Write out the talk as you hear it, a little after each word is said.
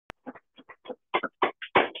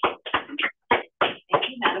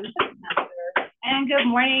and good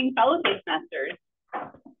morning, fellow Toastmasters.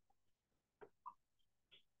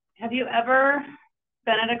 Have you ever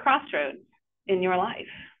been at a crossroads in your life,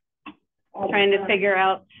 trying to figure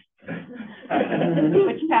out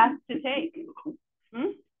which path to take?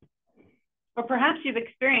 Or perhaps you've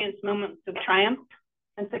experienced moments of triumph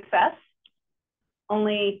and success,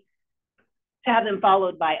 only to have them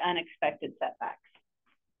followed by unexpected setbacks.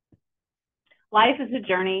 Life is a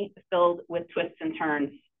journey filled with twists and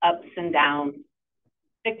turns, ups and downs,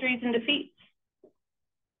 victories and defeats.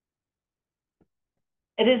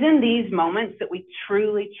 It is in these moments that we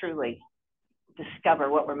truly, truly discover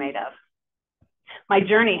what we're made of. My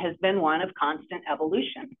journey has been one of constant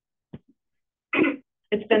evolution.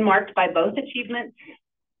 It's been marked by both achievements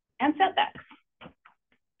and setbacks.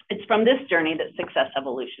 It's from this journey that Success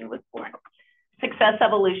Evolution was born. Success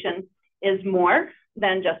Evolution is more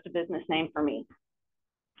than just a business name for me.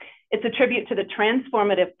 It's a tribute to the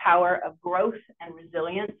transformative power of growth and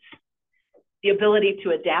resilience, the ability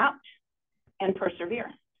to adapt and persevere.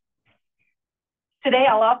 Today,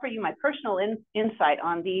 I'll offer you my personal insight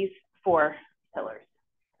on these 4 pillars.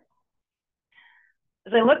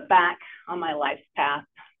 As I look back on my life's path,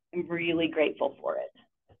 I'm really grateful for it.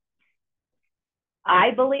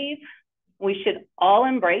 I believe we should all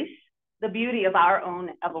embrace the beauty of our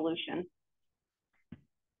own evolution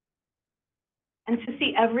and to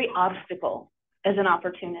see every obstacle as an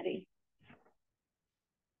opportunity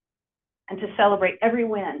and to celebrate every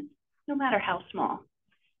win, no matter how small.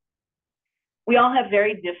 We all have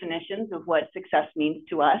varied definitions of what success means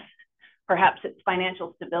to us. Perhaps it's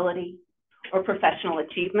financial stability or professional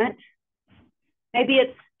achievement. Maybe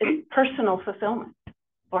it's personal fulfillment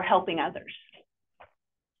or helping others.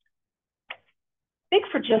 Think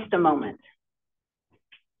for just a moment.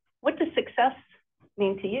 What does success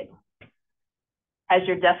mean to you? Has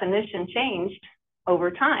your definition changed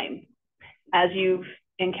over time as you've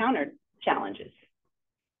encountered challenges?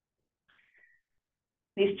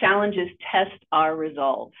 These challenges test our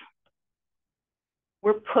resolve.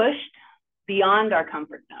 We're pushed beyond our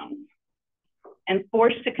comfort zones and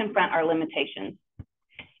forced to confront our limitations.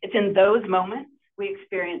 It's in those moments we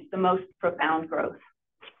experience the most profound growth.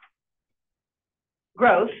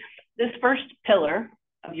 Growth, this first pillar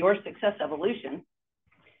of your success evolution,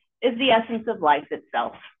 is the essence of life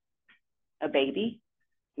itself. A baby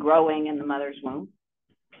growing in the mother's womb,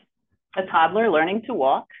 a toddler learning to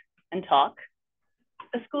walk and talk,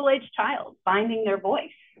 a school-age child finding their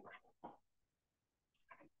voice.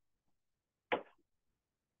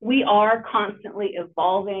 We are constantly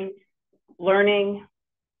evolving, learning,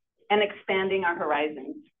 and expanding our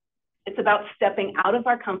horizons. It's about stepping out of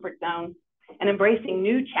our comfort zone and embracing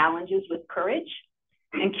new challenges with courage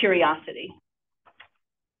and curiosity.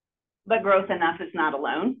 But growth enough is not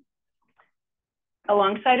alone.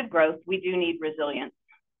 Alongside of growth, we do need resilience.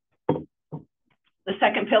 The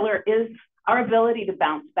second pillar is our ability to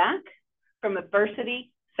bounce back from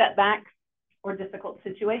adversity, setbacks, or difficult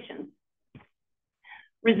situations.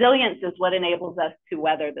 Resilience is what enables us to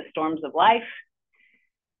weather the storms of life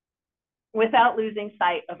without losing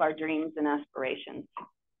sight of our dreams and aspirations.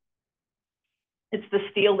 It's the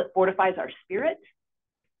steel that fortifies our spirit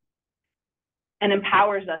and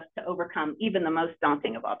empowers us to overcome even the most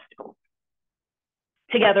daunting of obstacles.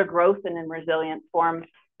 Together, growth and resilience form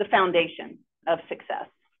the foundation of success.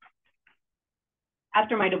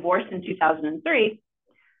 After my divorce in 2003,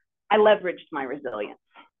 I leveraged my resilience.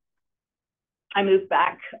 I moved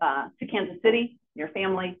back to Kansas City, near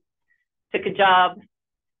family, took a job,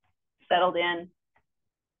 settled in,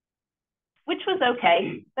 which was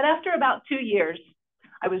okay. But after about 2 years,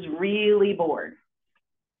 I was really bored.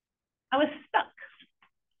 I was stuck.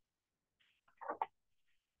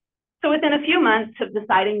 So within a few months of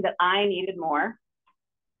deciding that I needed more,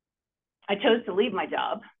 I chose to leave my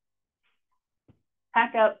job,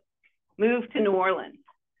 pack up, move to New Orleans,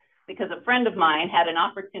 because a friend of mine had an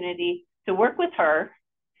opportunity to work with her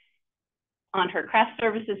on her craft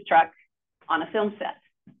services truck on a film set.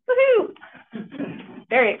 Woohoo!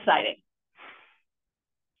 Very exciting.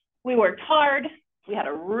 We worked hard. We had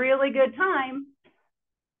a really good time,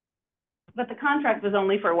 but the contract was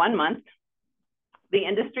only for 1 month. The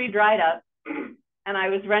industry dried up and I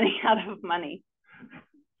was running out of money.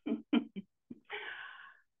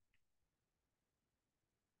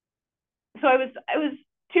 So I was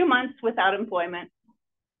 2 months without employment,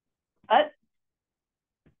 but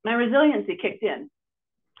my resiliency kicked in.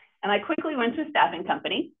 And I quickly went to a staffing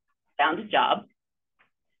company, found a job,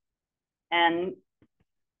 and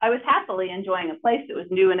I was happily enjoying a place that was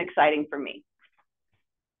new and exciting for me.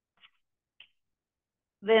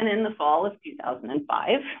 Then in the fall of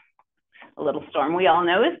 2005, a little storm we all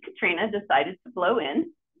know as Katrina decided to blow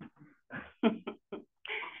in.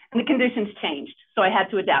 And the conditions changed, so I had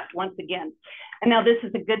to adapt once again. And now this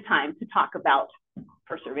is a good time to talk about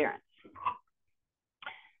perseverance.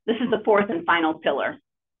 This is the fourth and final pillar.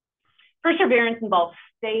 Perseverance involves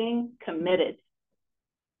staying committed,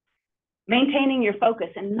 maintaining your focus,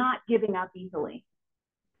 and not giving up easily.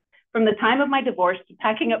 From the time of my divorce to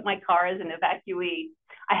packing up my car as an evacuee,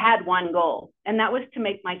 I had one goal, and that was to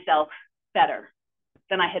make myself better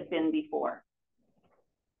than I had been before.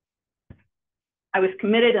 I was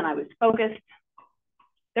committed and I was focused.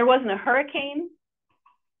 There wasn't a hurricane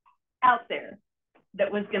out there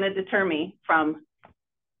that was going to deter me from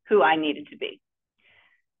who I needed to be.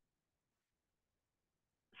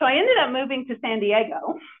 So I ended up moving to San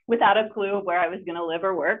Diego without a clue of where I was going to live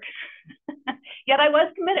or work. Yet I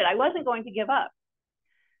was committed. I wasn't going to give up.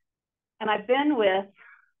 And I've been with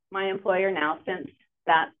my employer now since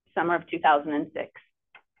that summer of 2006.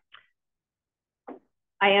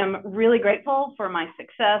 I am really grateful for my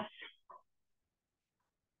success.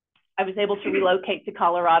 I was able to relocate to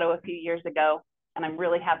Colorado a few years ago, and I'm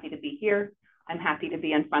really happy to be here. I'm happy to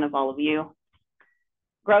be in front of all of you.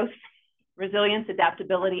 Growth, resilience,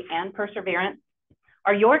 adaptability, and perseverance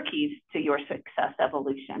are your keys to your success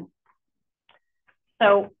evolution.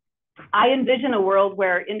 So I envision a world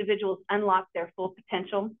where individuals unlock their full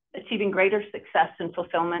potential, achieving greater success and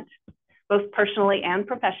fulfillment, both personally and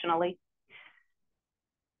professionally.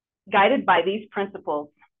 Guided by these principles,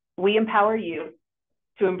 we empower you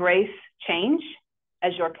to embrace change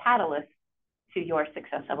as your catalyst to your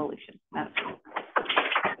success evolution. That's